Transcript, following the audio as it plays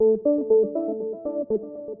Hello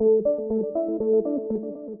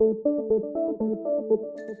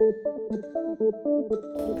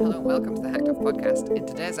and welcome to the Hacked Off podcast. In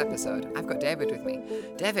today's episode, I've got David with me.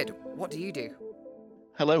 David, what do you do?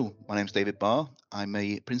 Hello, my name's David Barr. I'm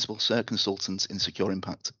a principal CERT consultant in Secure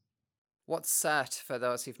Impact. What's CERT for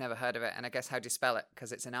those who've never heard of it? And I guess how do you spell it?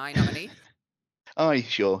 Because it's an I, not an E. Aye,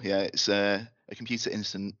 sure, yeah, it's a computer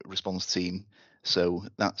incident response team. So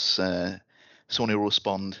that's someone who will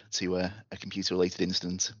respond to a computer-related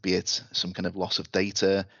incident, be it some kind of loss of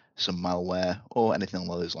data, some malware, or anything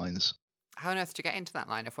along those lines. How on earth did you get into that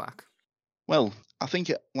line of work? Well, I think,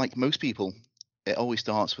 like most people, it always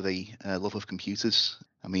starts with a love of computers.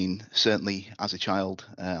 I mean, certainly as a child,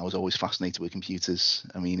 I was always fascinated with computers.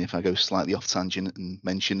 I mean, if I go slightly off tangent and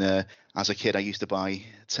mention, as a kid, I used to buy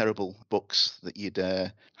terrible books that you'd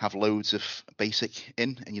have loads of BASIC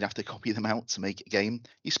in, and you'd have to copy them out to make a game.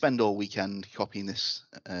 You spend all weekend copying this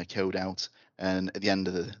code out, and at the end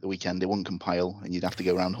of the weekend, it wouldn't compile, and you'd have to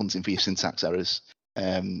go around hunting for your syntax errors.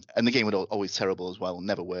 And the game was always terrible as well,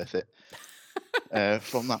 never worth it.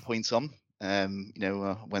 From that point on,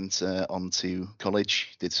 went on to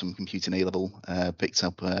college, did some computing A-level, picked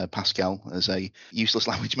up Pascal as a useless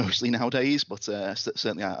language mostly nowadays, but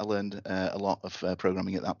certainly I learned a lot of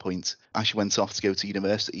programming at that point. I actually went off to go to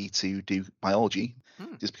university to do biology,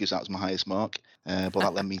 just because that was my highest mark, but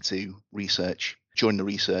that led me to research. During the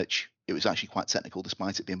research, it was actually quite technical,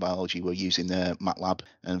 despite it being biology. We're using MATLAB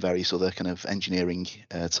and various other kind of engineering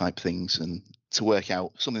type things, and to work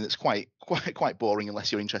out something that's quite boring unless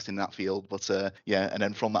you're interested in that field. But and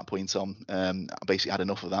then from that point on, I basically had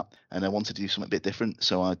enough of that, and I wanted to do something a bit different.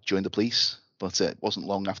 So I joined the police. But it wasn't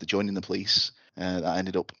long after joining the police that I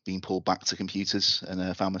ended up being pulled back to computers,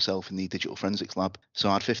 and found myself in the digital forensics lab. So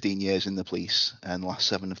I had 15 years in the police, and the last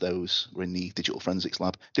 7 of those were in the digital forensics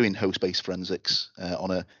lab, doing host-based forensics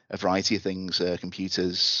on a variety of things: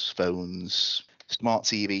 computers, phones, smart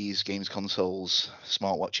TVs, games consoles,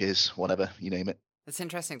 smartwatches, whatever, you name it. It's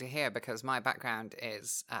interesting to hear because my background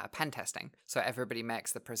is pen testing. So everybody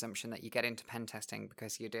makes the presumption that you get into pen testing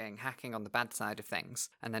because you're doing hacking on the bad side of things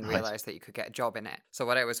and then realize that you could get a job in it. So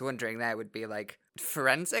what I was wondering there would be like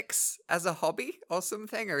forensics as a hobby or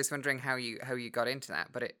something. I was wondering how you got into that.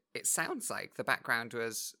 But it sounds like the background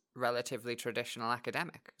was relatively traditional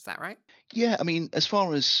academic. Is that right? Yeah, I mean, as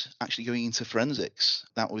far as actually going into forensics,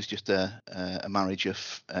 that was just a marriage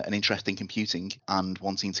of an interest in computing and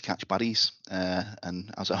wanting to catch baddies.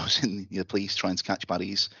 And as I was in the police trying to catch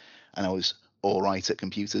baddies, and I was all right at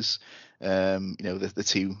computers, the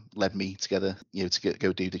two led me together, to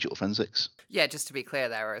go do digital forensics. Yeah, just to be clear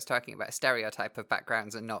there, I was talking about a stereotype of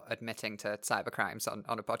backgrounds and not admitting to cybercrimes on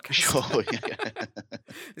a podcast. Sure, yeah.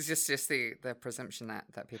 It's just the presumption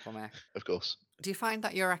that people make. Of course. Do you find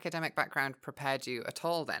that your academic background prepared you at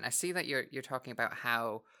all then? I see that you're talking about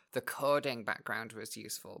how the coding background was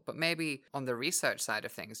useful, but maybe on the research side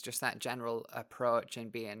of things, just that general approach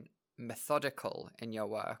and being methodical in your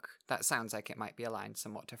work, that sounds like it might be aligned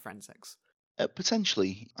somewhat to forensics.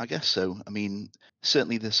 Potentially, I guess so. I mean,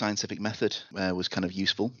 certainly the scientific method was kind of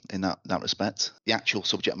useful in that respect. The actual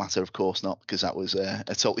subject matter, of course, not, because that was a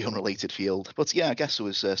totally unrelated field. But yeah, I guess there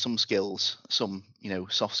was some skills, some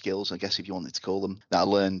soft skills, I guess if you wanted to call them, that I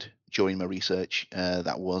learned during my research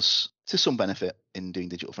that was to some benefit in doing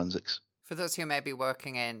digital forensics. For those who may be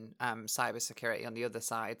working in cybersecurity on the other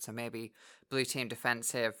side, so maybe blue team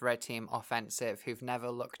defensive, red team offensive, who've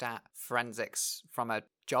never looked at forensics from a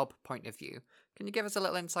job point of view, can you give us a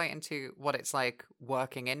little insight into what it's like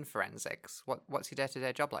working in forensics? What's your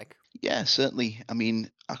day-to-day job like? Yeah, certainly. I mean,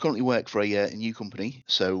 I currently work for a new company,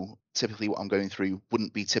 so typically what I'm going through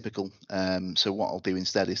wouldn't be typical. So what I'll do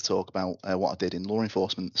instead is talk about what I did in law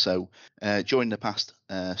enforcement. So during the past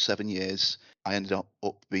 7 years, I ended up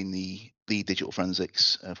being the digital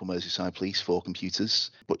forensics for Merseyside Police for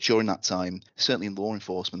computers. But during that time, certainly in law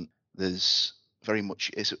enforcement, there's very much,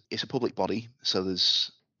 it's a public body, so there's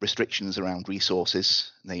restrictions around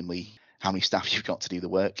resources, namely how many staff you've got to do the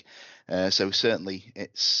work. So certainly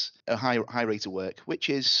it's a high rate of work, which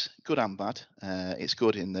is good and bad. It's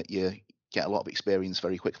good in that you get a lot of experience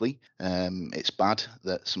very quickly. It's bad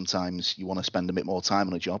that sometimes you want to spend a bit more time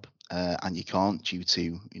on a job and you can't due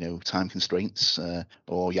to time constraints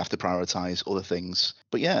or you have to prioritize other things.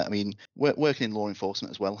 But yeah, I mean, working in law enforcement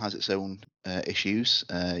as well has its own issues.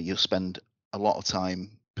 You'll spend a lot of time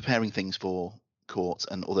preparing things for court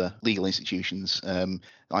and other legal institutions,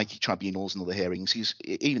 like tribunals and other hearings.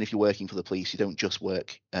 Even if you're working for the police, you don't just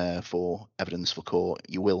work for evidence for court.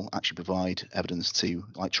 You will actually provide evidence to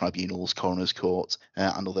like tribunals, coroner's court,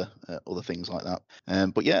 and other things like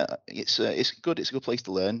that. But yeah, it's good. It's a good place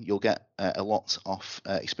to learn. You'll get a lot of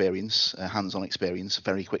experience, hands-on experience,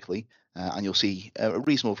 very quickly, and you'll see a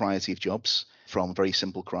reasonable variety of jobs, from very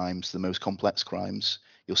simple crimes to the most complex crimes.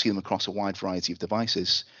 You'll see them across a wide variety of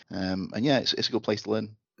devices, and yeah, it's a good place to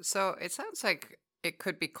learn. So it sounds like it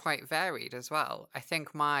could be quite varied as well. I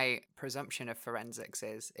think my presumption of forensics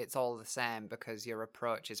is it's all the same because your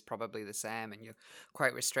approach is probably the same and you're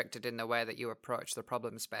quite restricted in the way that you approach the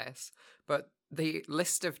problem space. But the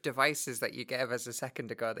list of devices that you gave us a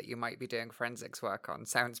second ago that you might be doing forensics work on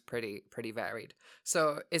sounds pretty varied.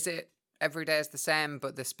 So is it every day is the same,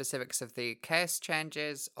 but the specifics of the case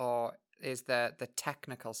changes, or is the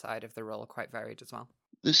technical side of the role quite varied as well?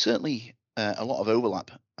 There's certainly a lot of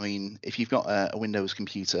overlap. I mean, if you've got a Windows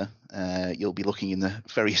computer, you'll be looking in the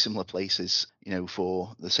very similar places,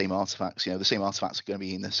 for the same artifacts. The same artifacts are going to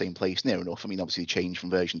be in the same place near enough. I mean, obviously they change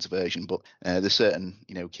from version to version, but there's certain,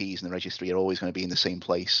 keys in the registry are always going to be in the same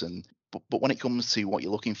place. But when it comes to what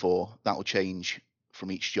you're looking for, that will change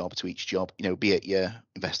from each job to each job. Be it you're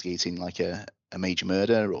investigating like a major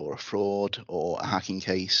murder or a fraud or a hacking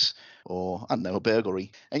case or, I don't know, a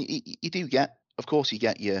burglary. And you do get, of course, you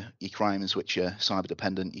get your crimes which are cyber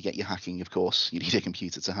dependent. You get your hacking, of course. You need a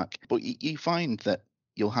computer to hack. But you find that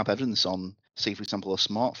you'll have evidence on, say, for example, a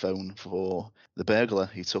smartphone for the burglar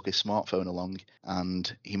who took his smartphone along,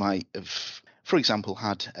 and he might have, for example,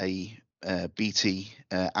 had a BT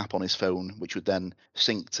app on his phone, which would then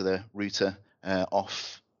sync to the router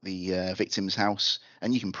off the victim's house,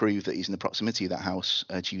 and you can prove that he's in the proximity of that house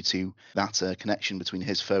due to that connection between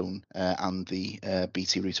his phone and the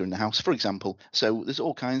BT router in the house, for example. So there's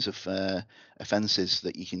all kinds of offences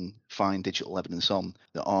that you can find digital evidence on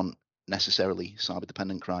that aren't necessarily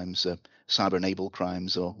cyber-dependent crimes, cyber-enabled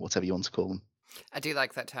crimes, or whatever you want to call them. I do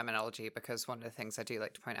like that terminology because one of the things I do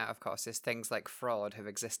like to point out, of course, is things like fraud have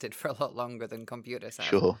existed for a lot longer than computers have.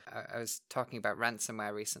 Sure. I was talking about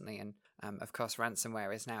ransomware recently, and of course,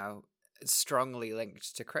 ransomware is now strongly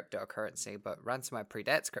linked to cryptocurrency, but ransomware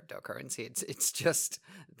predates cryptocurrency. It's just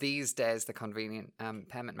these days the convenient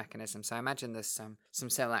payment mechanism. So I imagine there's some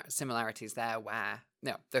similarities there where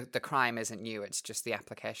the crime isn't new, it's just the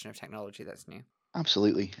application of technology that's new.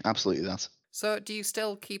 Absolutely that. So do you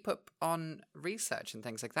still keep up on research and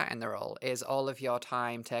things like that in the role? Is all of your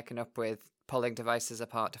time taken up with pulling devices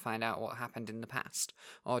apart to find out what happened in the past?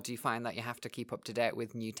 Or do you find that you have to keep up to date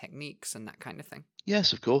with new techniques and that kind of thing?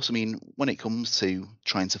 Yes, of course. I mean, when it comes to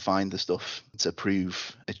trying to find the stuff to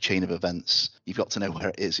prove a chain of events, you've got to know where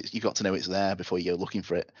it is. You've got to know it's there before you go looking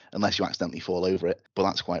for it, unless you accidentally fall over it. But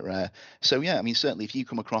that's quite rare. So yeah, I mean, certainly if you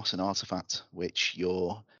come across an artifact which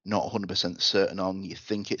you're not 100% certain on, you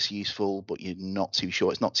think it's useful, but you're not too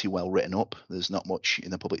sure, it's not too well written up, there's not much in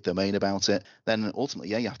the public domain about it, then ultimately,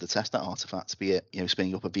 yeah, you have to test that artifact, be it,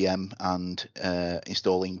 spinning up a VM and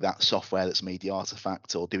installing that software that's made the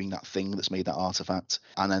artifact, or doing that thing that's made that artifact,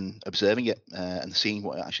 and then observing it and seeing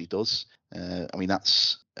what it actually does. I mean,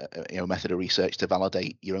 that's a method of research to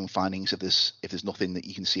validate your own findings if there's nothing that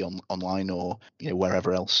you can see online or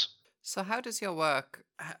wherever else. So how does your work,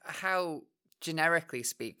 how generically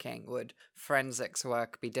speaking, would forensics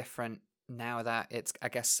work be different now that it's, I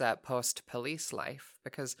guess, post-police life?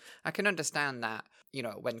 Because I can understand that,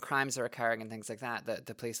 when crimes are occurring and things like that,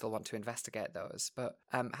 the police will want to investigate those. But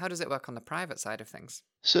how does it work on the private side of things?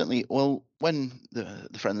 Certainly. Well, when the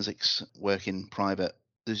forensics work in private,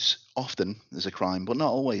 there's a crime, but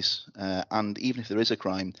not always. And even if there is a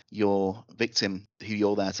crime, your victim, who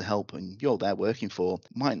you're there to help and you're there working for,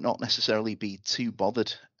 might not necessarily be too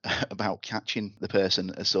bothered about catching the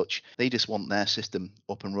person as such. They just want their system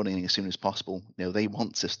up and running as soon as possible. They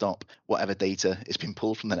want to stop whatever data is being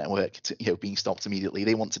pulled from the network to, being stopped immediately.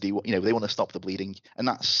 They want to do what, they want to stop the bleeding. And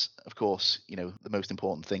that's, of course, the most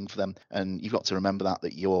important thing for them. And you've got to remember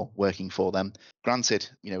that you're working for them. Granted,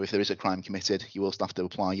 if there is a crime committed, you will still have to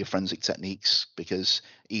apply your forensic techniques, because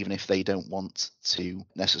even if they don't want to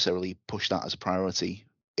necessarily push that as a priority,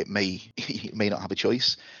 it may not have a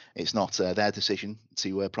choice. It's not their decision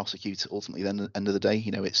to prosecute. Ultimately, then at the end of the day,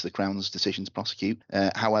 it's the Crown's decision to prosecute.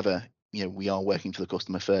 However, we are working for the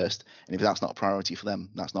customer first, and if that's not a priority for them,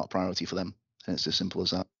 that's not a priority for them, and it's as simple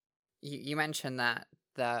as that. You mentioned that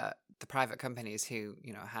the private companies who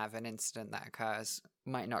have an incident that occurs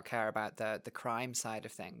might not care about the crime side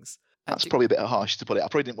of things. That's probably a bit harsh to put it. I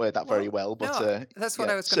probably didn't word that very well, but no, that's what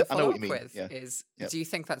I was going to follow up with. Yeah. Is do you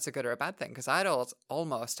think that's a good or a bad thing? Because I'd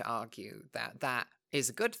almost argue that is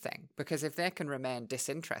a good thing, because if they can remain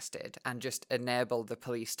disinterested and just enable the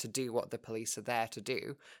police to do what the police are there to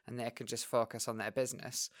do, and they can just focus on their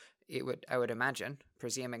business, I would imagine,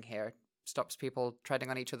 presuming here, stops people treading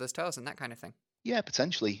on each other's toes and that kind of thing. Yeah,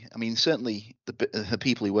 potentially. I mean, certainly the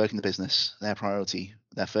people who work in the business, their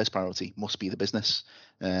first priority must be the business,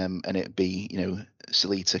 and it'd be,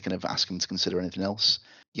 silly to kind of ask them to consider anything else.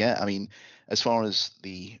 Yeah, I mean, as far as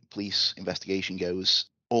the police investigation goes,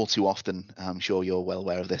 all too often, I'm sure you're well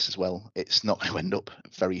aware of this as well, it's not going to end up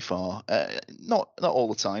very far. Not all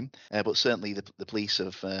the time, but certainly the police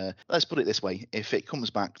have. Let's put it this way: if it comes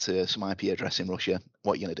back to some IP address in Russia,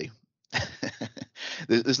 what are you going to do?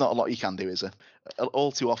 There's not a lot you can do, is there?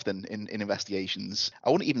 All too often in investigations, I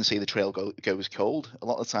wouldn't even say the trail goes cold. A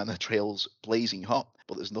lot of the time, the trail's blazing hot,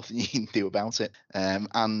 but there's nothing you can do about it.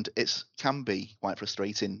 And it can be quite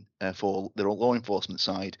frustrating for the law enforcement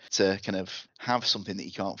side to kind of have something that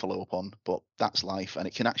you can't follow up on. But that's life, and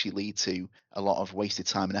it can actually lead to a lot of wasted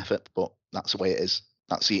time and effort. But that's the way it is.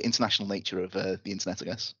 That's the international nature of the internet, I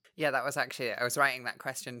guess. Yeah, that was actually, I was writing that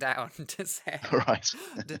question down to say, Right.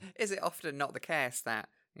 is it often not the case that,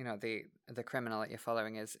 the criminal that you're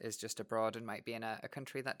following is just abroad and might be in a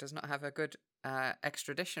country that does not have a good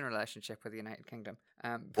extradition relationship with the United Kingdom?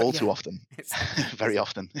 All too often. Very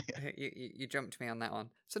often. You jumped me on that one.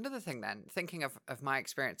 So another thing then, thinking of my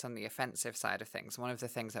experience on the offensive side of things, one of the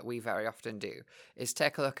things that we very often do is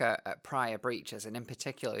take a look at prior breaches, and in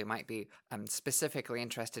particular we might be specifically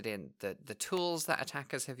interested in the tools that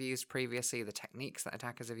attackers have used previously, the techniques that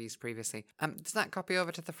attackers have used previously. Does that copy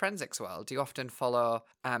over to the forensics world? Do you often follow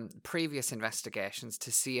previous investigations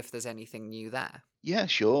to see if there's anything new there? Yeah,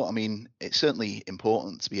 sure. I mean, it's certainly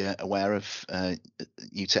important to be aware of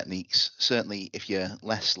new techniques. Certainly, if you're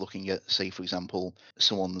less looking at, say, for example,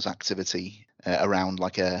 someone's activity around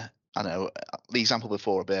like I don't know, the example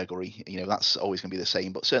before a burglary, that's always going to be the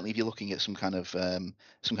same. But certainly, if you're looking at some kind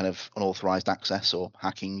of unauthorized access or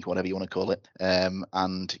hacking, whatever you want to call it,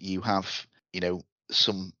 and you have,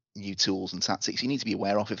 some new tools and tactics you need to be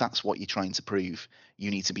aware of. If that's what you're trying to prove,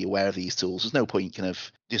 you need to be aware of these tools. There's no point kind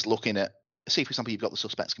of just looking at, say, for example, you've got the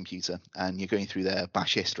suspect's computer and you're going through their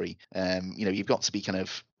bash history. You've got to be kind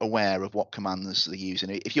of aware of what commands they're using.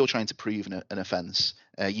 If you're trying to prove an offence,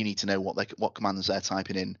 you need to know what commands they're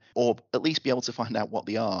typing in, or at least be able to find out what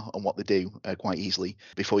they are and what they do quite easily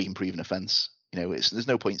before you can prove an offence. There's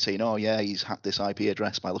no point saying, oh yeah, he's hacked this IP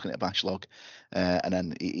address by looking at a bash log, and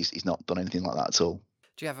then he's not done anything like that at all.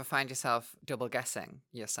 Do you ever find yourself double guessing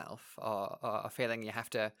yourself, or feeling you have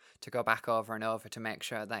to go back over and over to make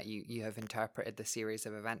sure that you have interpreted the series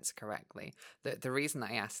of events correctly? The reason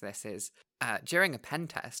that I ask this is during a pen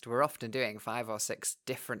test, we're often doing 5 or 6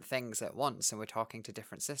 different things at once, and we're talking to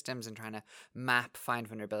different systems and trying to map, find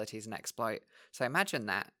vulnerabilities, and exploit. So I imagine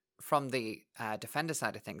that from the defender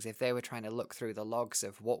side of things, if they were trying to look through the logs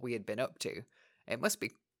of what we had been up to, it must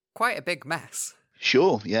be quite a big mess.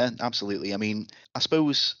 Sure, yeah, absolutely. I mean, I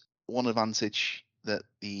suppose one advantage that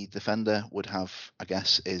the defender would have, I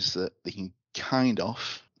guess, is that they can kind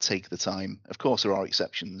of take the time. Of course, there are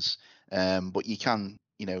exceptions, but you can,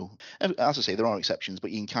 as I say, there are exceptions,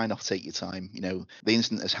 but you can kind of take your time. The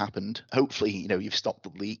incident has happened. Hopefully, you've stopped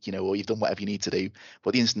the leak, or you've done whatever you need to do,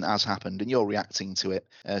 but the incident has happened and you're reacting to it.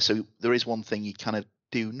 So there is one thing you kind of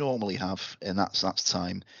do normally have, and that's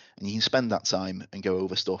time. And you can spend that time and go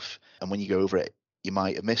over stuff. And when you go over it, you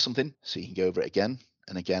might have missed something, so you can go over it again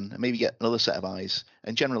and again, and maybe get another set of eyes.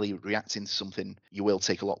 And generally, reacting to something, you will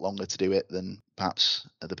take a lot longer to do it than perhaps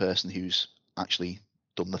the person who's actually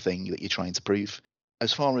done the thing that you're trying to prove.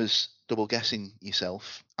 As far as double guessing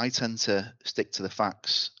yourself, I tend to stick to the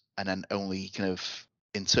facts and then only kind of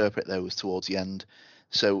interpret those towards the end.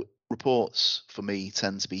 So reports for me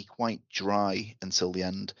tend to be quite dry until the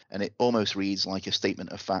end, and it almost reads like a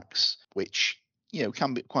statement of facts, which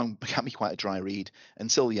can be quite a dry read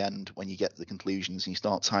until the end when you get to the conclusions and you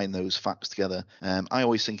start tying those facts together. I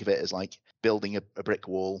always think of it as like building a brick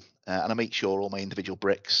wall, and I make sure all my individual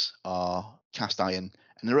bricks are cast iron,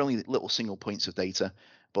 and they're only little single points of data.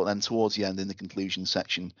 But then towards the end, in the conclusion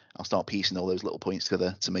section, I'll start piecing all those little points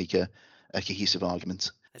together to make a cohesive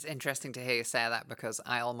argument. It's interesting to hear you say that, because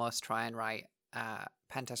I almost try and write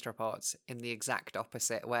pen test reports in the exact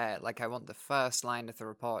opposite way. Like, I want the first line of the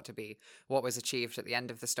report to be what was achieved at the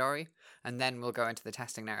end of the story, and then we'll go into the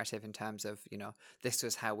testing narrative in terms of, this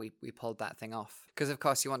was how we pulled that thing off. Because of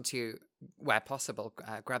course you want to, where possible,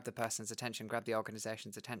 grab the person's attention, grab the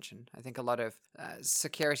organization's attention. I think a lot of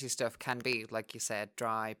security stuff can be, like you said,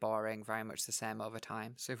 dry, boring, very much the same over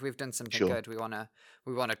time. So if we've done something good, we want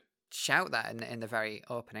to shout that in the very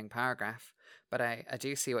opening paragraph. But I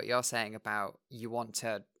do see what you're saying about, you want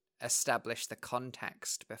to establish the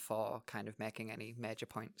context before kind of making any major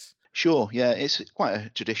points. Sure, yeah, it's quite a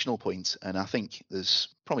traditional point, and I think there's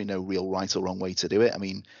probably no real right or wrong way to do it. I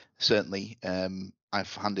mean, certainly,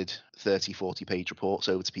 I've handed 30, 40-page reports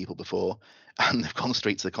over to people before, and they've gone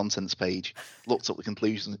straight to the contents page, looked up the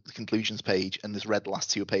conclusions page, and just read the last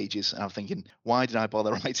 2 pages. And I'm thinking, why did I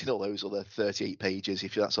bother writing all those other 38 pages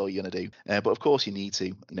if that's all you're going to do? But of course, you need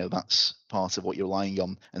to. That's part of what you're relying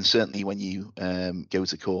on. And certainly, when you go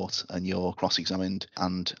to court and you're cross-examined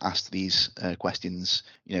and asked these questions,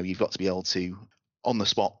 you've got to be able to, on the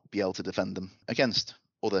spot, be able to defend them against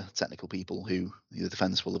other technical people who the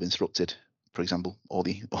defence will have instructed, for example, or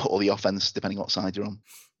the offence, depending what side you're on.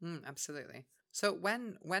 Absolutely. So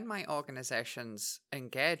when might organizations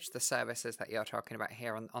engage the services that you're talking about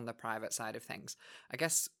here on the private side of things? I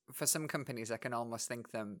guess for some companies, I can almost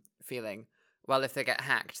think them feeling, well, if they get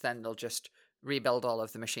hacked, then they'll just rebuild all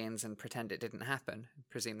of the machines and pretend it didn't happen. I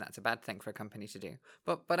presume that's a bad thing for a company to do.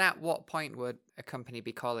 But at what point would a company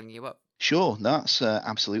be calling you up? Sure, that's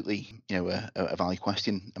absolutely a valid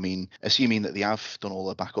question. I mean, assuming that they have done all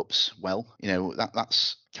their backups well,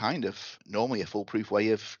 that's kind of normally a foolproof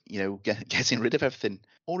way of getting rid of everything.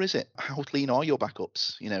 Or is it? How clean are your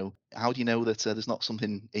backups? How do you know that there's not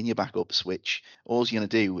something in your backups which all you're going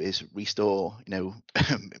to do is restore? You're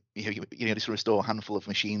going to restore a handful of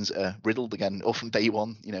machines riddled again, or from day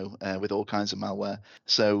one, with all kinds of malware.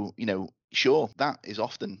 So sure, that is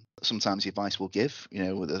often sometimes the advice we'll give.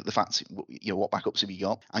 The fact, what backups have you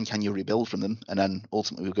got, and can you rebuild from them? And then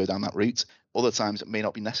ultimately we'll go down that route. Other times it may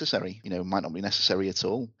not be necessary. Might not be necessary at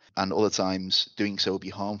all. And other times doing so will be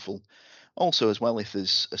harmful. Also, as well, if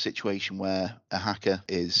there's a situation where a hacker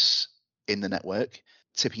is in the network,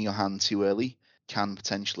 tipping your hand too early can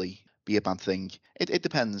potentially be a bad thing. It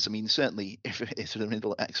depends. I mean, certainly if they're in the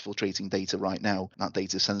middle of exfiltrating data right now, and that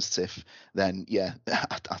data is sensitive, then yeah,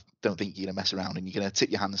 I don't think you're going to mess around and you're going to tip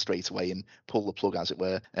your hand straight away and pull the plug, as it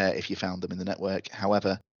were, if you found them in the network.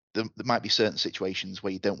 However, there might be certain situations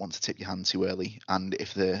where you don't want to tip your hand too early, and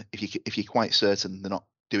if you're quite certain they're not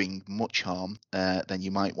doing much harm, then you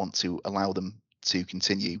might want to allow them to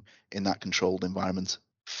continue in that controlled environment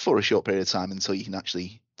for a short period of time until you can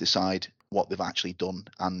actually decide what they've actually done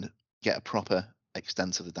and get a proper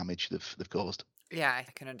extent of the damage they've caused. Yeah, I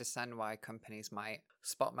can understand why companies might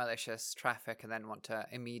spot malicious traffic and then want to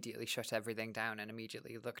immediately shut everything down and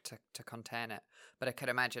immediately look to contain it. But I could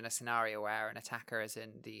imagine a scenario where an attacker is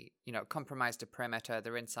in the, compromised a perimeter,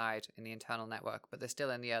 they're inside in the internal network, but they're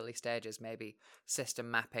still in the early stages, maybe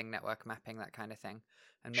system mapping, network mapping, that kind of thing.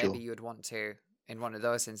 And maybe Sure. you would want to, in one of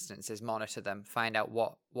those instances, monitor them, find out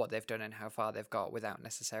what they've done and how far they've got without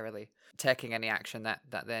necessarily taking any action that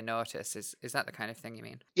they notice. Is that the kind of thing you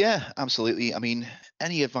mean? Yeah, absolutely. I mean,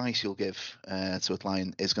 any advice you'll give to a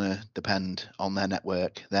client is going to depend on their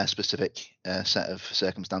network, their specific set of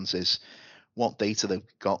circumstances, what data they've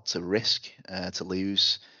got to risk to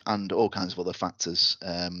lose, and all kinds of other factors.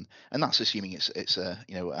 And that's assuming it's a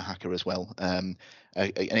hacker as well. An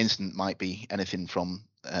incident might be anything from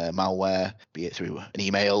malware, be it through an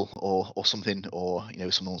email or something, or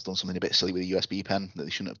someone's done something a bit silly with a USB pen that they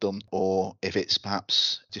shouldn't have done, or if it's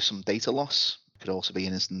perhaps just some data loss, could also be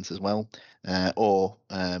an instance as well, or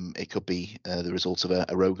it could be the result of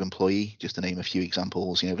a rogue employee. Just to name a few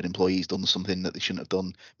examples, if an employee's done something that they shouldn't have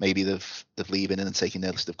done, maybe they've leaving and taking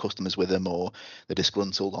their list of customers with them, or they're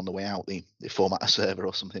disgruntled on the way out, they format a server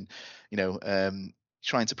or something.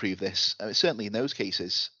 Trying to prove this, certainly in those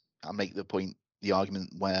cases, I make the argument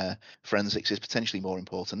where forensics is potentially more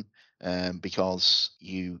important, because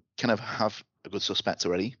you kind of have a good suspect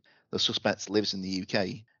already. The suspect lives in the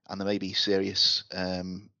UK, and there may be serious there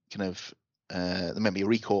may be a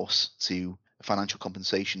recourse to financial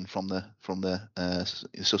compensation from the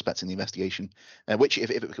suspect in the investigation, which if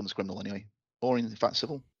it becomes criminal anyway, or in fact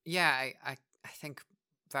civil. Yeah, I think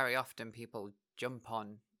very often people jump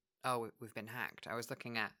on, oh, we've been hacked. I was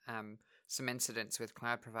looking at some incidents with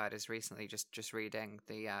cloud providers recently, just reading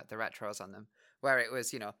the retros on them, where it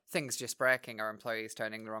was, things just breaking or employees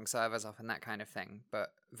turning the wrong servers off and that kind of thing.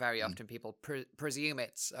 But very often people presume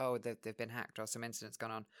it's, oh, they've been hacked or some incident's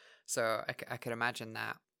gone on. So I could imagine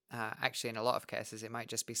that actually in a lot of cases it might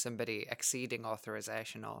just be somebody exceeding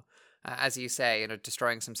authorization or, as you say,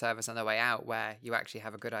 destroying some servers on the way out where you actually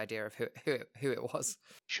have a good idea of who it was.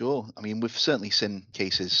 Sure. I mean, we've certainly seen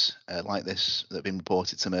cases like this that have been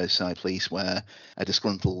reported to Merseyside Police, where a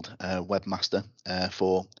disgruntled webmaster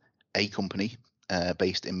for a company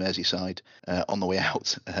based in Merseyside on the way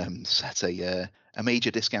out set a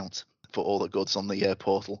major discount for all the goods on the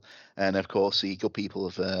portal. And of course, the good people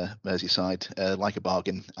of Merseyside like a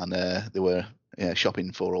bargain, and they were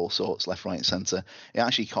shopping for all sorts, left, right, and centre. It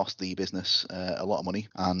actually cost the business a lot of money,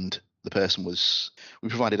 and the person we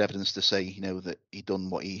provided evidence to say, that he'd done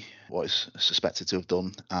what he was suspected to have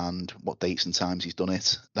done and what dates and times he's done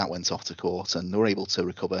it. That went off to court, and they were able to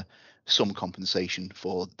recover some compensation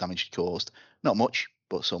for damage caused. Not much,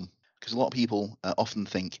 but some. Because a lot of people often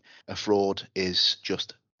think a fraud is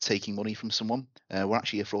just taking money from someone. Well,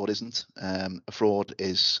 actually, a fraud isn't. A fraud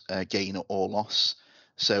is gain or loss.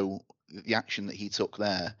 So the action that he took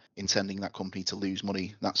there, intending that company to lose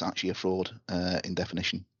money, that's actually a fraud in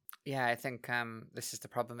definition. Yeah, I think this is the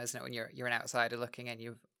problem, isn't it? When you're an outsider looking in,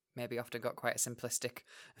 you've maybe often got quite a simplistic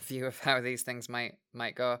view of how these things might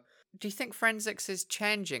go. Do you think forensics is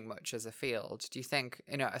changing much as a field? Do you think,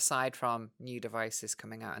 aside from new devices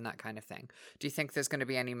coming out and that kind of thing, do you think there's going to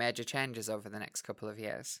be any major changes over the next couple of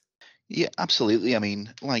years? Yeah, absolutely. I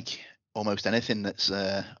mean, like almost anything that's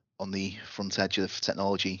on the front edge of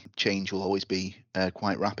technology, change will always be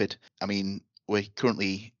quite rapid. I mean, we're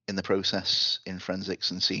currently in the process in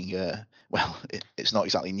forensics and seeing, well, it's not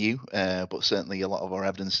exactly new, but certainly a lot of our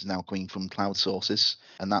evidence is now coming from cloud sources,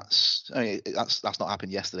 and that's not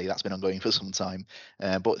happened yesterday. That's been ongoing for some time,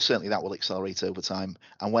 but certainly that will accelerate over time.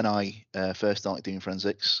 And when I first started doing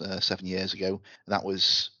forensics 7 years ago, that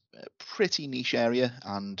was a pretty niche area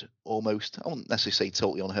and almost, I wouldn't necessarily say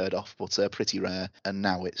totally unheard of, but pretty rare. And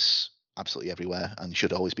now it's absolutely everywhere and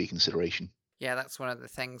should always be a consideration. Yeah, that's one of the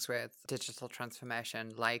things with digital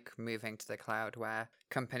transformation, like moving to the cloud, where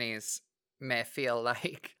companies may feel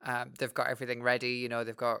like they've got everything ready.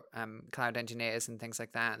 They've got cloud engineers and things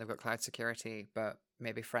like that, and they've got cloud security, but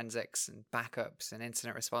maybe forensics and backups and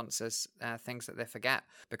incident responses, things that they forget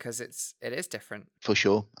because it is different. For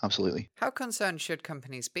sure, absolutely. How concerned should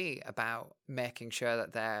companies be about making sure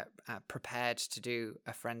that they're prepared to do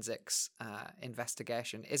a forensics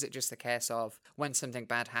investigation? Is it just a case of when something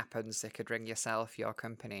bad happens, they could ring yourself, your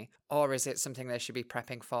company, or is it something they should be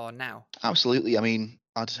prepping for now? Absolutely. I mean,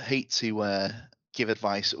 I'd hate to give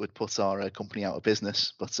advice that would put our company out of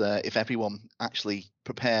business, but if everyone actually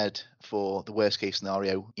prepared for the worst case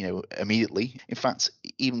scenario, immediately, in fact,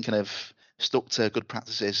 even kind of stuck to good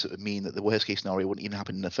practices that would mean that the worst case scenario wouldn't even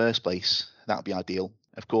happen in the first place, that would be ideal.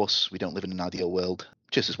 Of course, we don't live in an ideal world.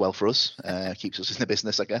 Just as well for us, keeps us in the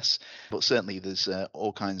business, I guess. But certainly, there's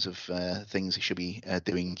all kinds of things we should be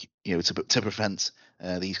doing, to prevent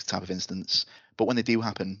these type of incidents. But when they do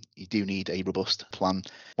happen, you do need a robust plan.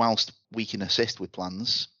 Whilst we can assist with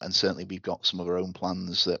plans, and certainly we've got some of our own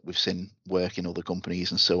plans that we've seen work in other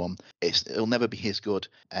companies and so on, it'll never be as good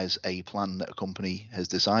as a plan that a company has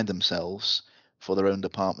designed themselves for their own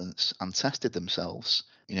departments and tested themselves.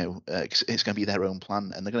 It's going to be their own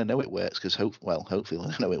plan, and they're going to know it works because hopefully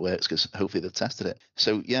they'll know it works because hopefully they've tested it.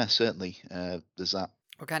 So yeah, certainly there's that.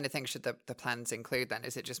 What kind of things should the plans include then?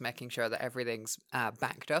 Is it just making sure that everything's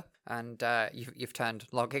backed up and you've turned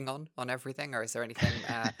logging on everything, or is there anything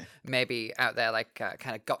maybe out there like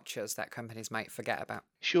kind of gotchas that companies might forget about?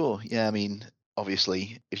 Sure. Yeah. I mean,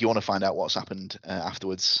 obviously, if you want to find out what's happened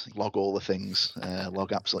afterwards, log all the things,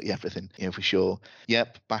 log absolutely everything, for sure.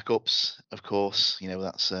 Yep, backups, of course,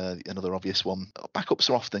 that's another obvious one. Backups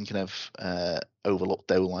are often kind of overlooked,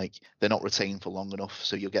 though, like they're not retained for long enough.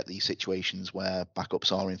 So you'll get these situations where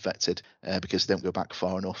backups are infected because they don't go back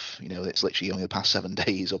far enough. It's literally only the past 7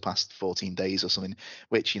 days or past 14 days or something,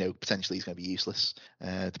 which, potentially is going to be useless,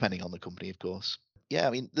 depending on the company, of course. Yeah, I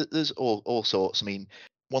mean, there's all sorts. I mean,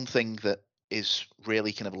 one thing that is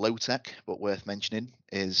really kind of low tech but worth mentioning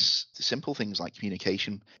is simple things like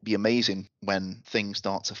communication. It'd be amazing when things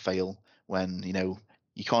start to fail, when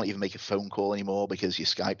you can't even make a phone call anymore because your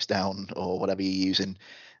Skype's down or whatever you're using,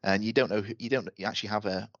 and you actually have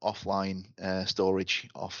a offline storage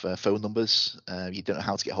of phone numbers. You don't know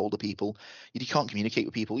how to get hold of people. You can't communicate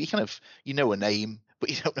with people. You kind of a name, but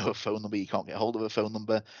you don't know a phone number. You can't get hold of a phone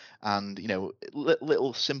number, and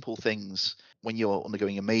little simple things when you're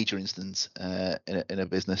undergoing a major incident in a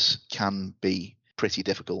business can be pretty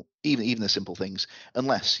difficult, even the simple things,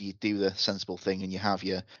 unless you do the sensible thing and you have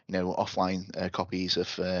your offline copies of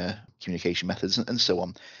communication methods and so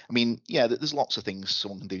on. I mean, yeah, there's lots of things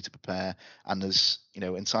someone can do to prepare, and there's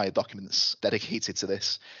entire documents dedicated to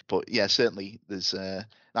this. But yeah, certainly there's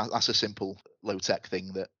that's a simple low tech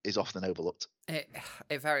thing that is often overlooked.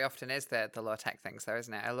 It very often is the low tech things, though,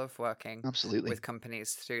 isn't it? I love working Absolutely. with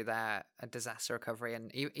companies through their disaster recovery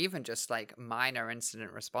and even just like minor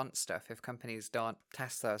incident response stuff. If companies don't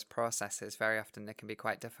test those processes, very often they can be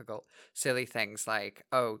quite difficult. Silly things like,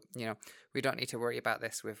 oh, we don't need to worry about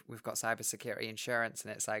this. We've got cybersecurity insurance,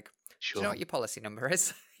 and it's like, Sure. do you know what your policy number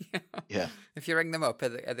is? Yeah. If you ring them up, are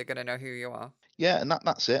they going to know who you are? Yeah, and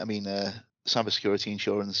that's it. I mean, cybersecurity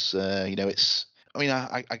insurance, it's. I mean,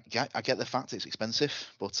 I get the fact it's expensive,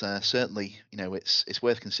 but certainly, it's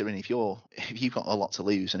worth considering if you've got a lot to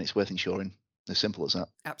lose, and it's worth insuring. As simple as that.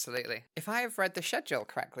 Absolutely. If I have read the schedule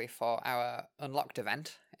correctly for our Unlocked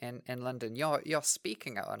event in London, you're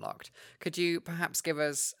speaking at Unlocked. Could you perhaps give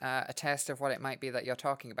us a taste of what it might be that you're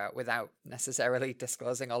talking about without necessarily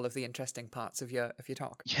disclosing all of the interesting parts of your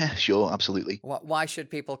talk? Yeah, sure, absolutely. Why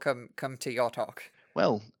should people come to your talk?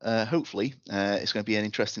 Well, hopefully, it's going to be an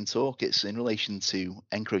interesting talk. It's in relation to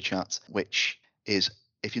EncroChat, which is,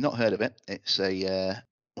 if you've not heard of it, it's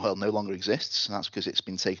no longer exists. That's because it's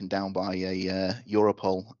been taken down by a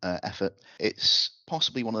Europol effort. It's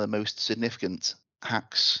possibly one of the most significant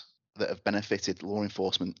hacks that have benefited law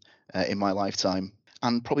enforcement in my lifetime,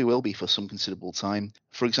 and probably will be for some considerable time.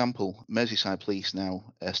 For example, Merseyside Police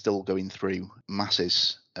now are still going through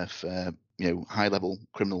masses of high-level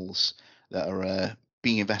criminals that are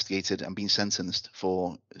being investigated and being sentenced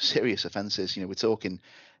for serious offences. We're talking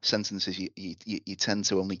sentences you tend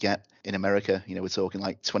to only get in America. We're talking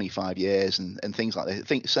like 25 years and things like that. I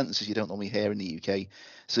think sentences you don't normally hear in the UK.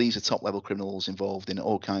 So these are top level criminals involved in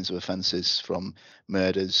all kinds of offences, from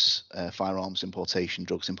murders, firearms importation,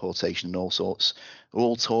 drugs importation, and all sorts. We're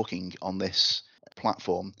all talking on this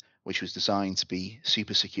platform, which was designed to be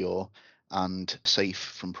super secure and safe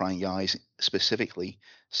from prying eyes, specifically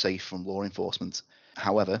safe from law enforcement.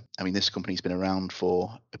 However, I mean, this company's been around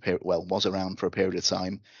for was around for a period of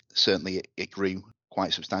time. Certainly, it grew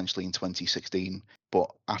quite substantially in 2016, but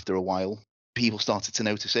after a while, people started to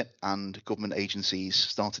notice it, and government agencies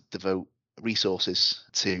started to devote resources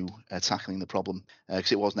to tackling the problem,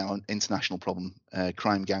 because it was now an international problem.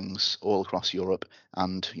 Crime gangs all across Europe,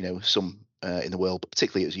 and some in the world, but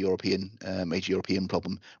particularly it was a major European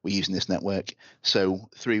problem, were using this network. So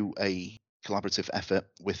through a collaborative effort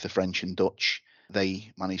with the French and Dutch,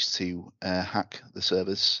 they managed to hack the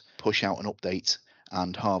servers, push out an update,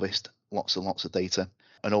 and harvest lots and lots of data.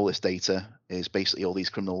 And all this data is basically all these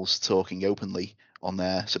criminals talking openly on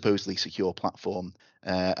their supposedly secure platform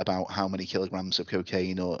about how many kilograms of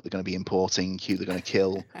cocaine or they're going to be importing, who they're going to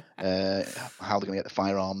kill, how they're going to get the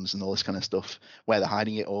firearms, and all this kind of stuff, where they're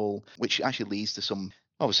hiding it all, which actually leads to some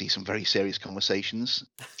very serious conversations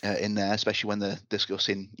in there, especially when they're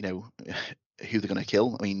discussing, who they're going to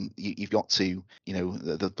kill. I mean, you've got to,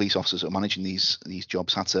 the police officers that are managing these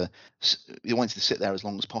jobs they wanted to sit there as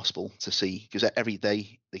long as possible to see, because every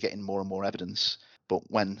day they're getting more and more evidence. But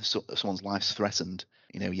when someone's life's threatened,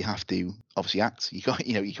 you have to obviously act. You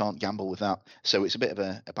can't gamble with that. So it's a bit of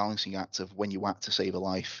a balancing act of when you act to save a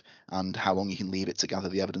life and how long you can leave it to gather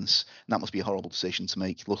the evidence. And that must be a horrible decision to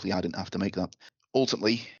make. Luckily, I didn't have to make that.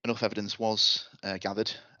 Ultimately, enough evidence was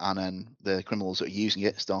gathered, and then the criminals that were using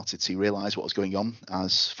it started to realise what was going on,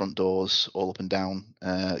 as front doors all up and down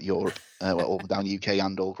Europe, all up and down UK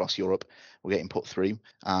and all across Europe were getting put through.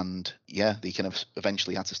 And yeah, they kind of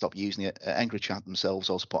eventually had to stop using it. EncroChat themselves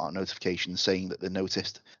also put out notifications saying that they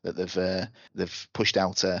noticed that they've pushed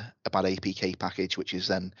out a bad APK package, which is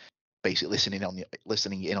then basically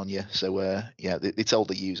listening in on you. So they told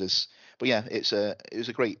the users. But yeah, it was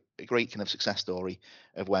a great kind of success story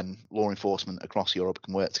of when law enforcement across Europe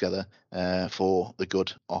can work together for the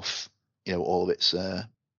good of all of its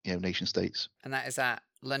nation states. And that is at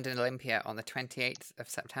London Olympia on the 28th of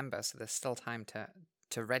September. So there's still time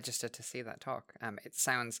to register to see that talk. It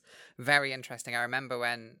sounds very interesting. I remember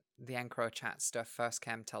when the EncroChat stuff first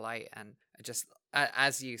came to light, and just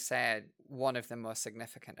as you said, one of the most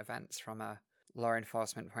significant events from a law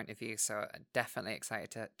enforcement point of view. So definitely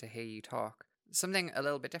excited to hear you talk. Something a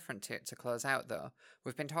little bit different to close out, though.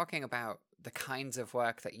 We've been talking about the kinds of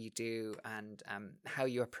work that you do and how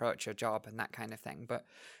you approach your job and that kind of thing. But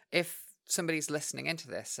if somebody's listening into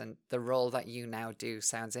this and the role that you now do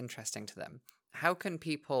sounds interesting to them, how can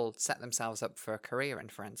people set themselves up for a career in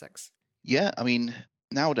forensics? Yeah, I mean,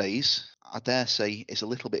 nowadays, I dare say it's a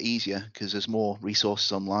little bit easier because there's more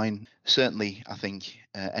resources online. Certainly, I think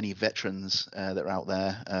any veterans that are out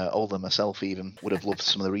there, older than myself even, would have loved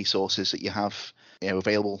some of the resources that you have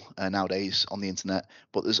available nowadays on the internet.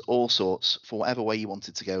 But there's all sorts, for whatever way you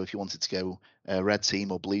wanted to go. If you wanted to go red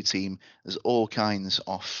team or blue team, there's all kinds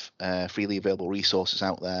of freely available resources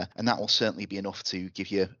out there, and that will certainly be enough to give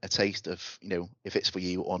you a taste of if it's for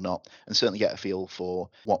you or not, and certainly get a feel for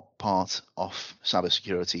what part of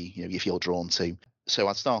cybersecurity you feel drawn to. So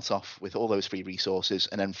I'd start off with all those free resources,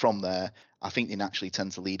 and then from there, I think they naturally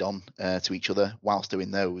tend to lead on to each other. Whilst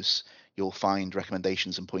doing those, you'll find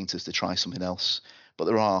recommendations and pointers to try something else. But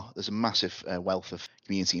there's a massive wealth of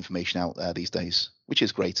community information out there these days, which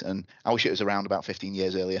is great. And I wish it was around about 15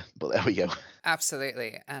 years earlier, but there we go.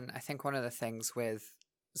 Absolutely. And I think one of the things with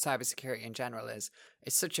cybersecurity in general is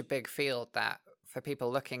it's such a big field that for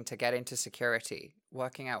people looking to get into security,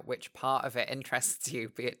 working out which part of it interests you,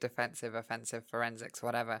 be it defensive, offensive, forensics,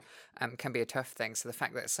 whatever, can be a tough thing. So the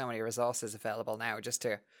fact that there's so many resources available now just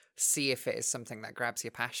to see if it is something that grabs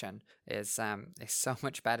your passion is so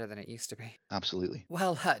much better than it used to be. Absolutely.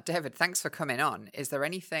 Well, David, thanks for coming on. Is there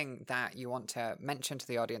anything that you want to mention to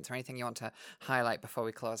the audience or anything you want to highlight before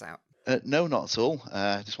we close out? No, not at all.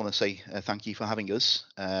 I just want to say thank you for having us,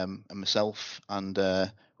 and myself and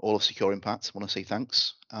all of Secure Impact. I want to say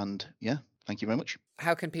thanks, and yeah, thank you very much.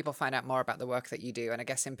 How can people find out more about the work that you do, and I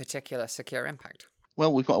guess in particular Secure Impact?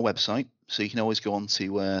 Well, we've got a website, so you can always go on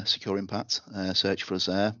to Secure Impact, search for us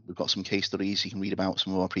there. We've got some case studies you can read about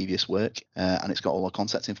some of our previous work, and it's got all our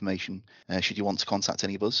contact information. Should you want to contact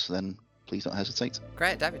any of us, then please don't hesitate.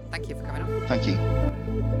 Great, David. Thank you for coming on. Thank you.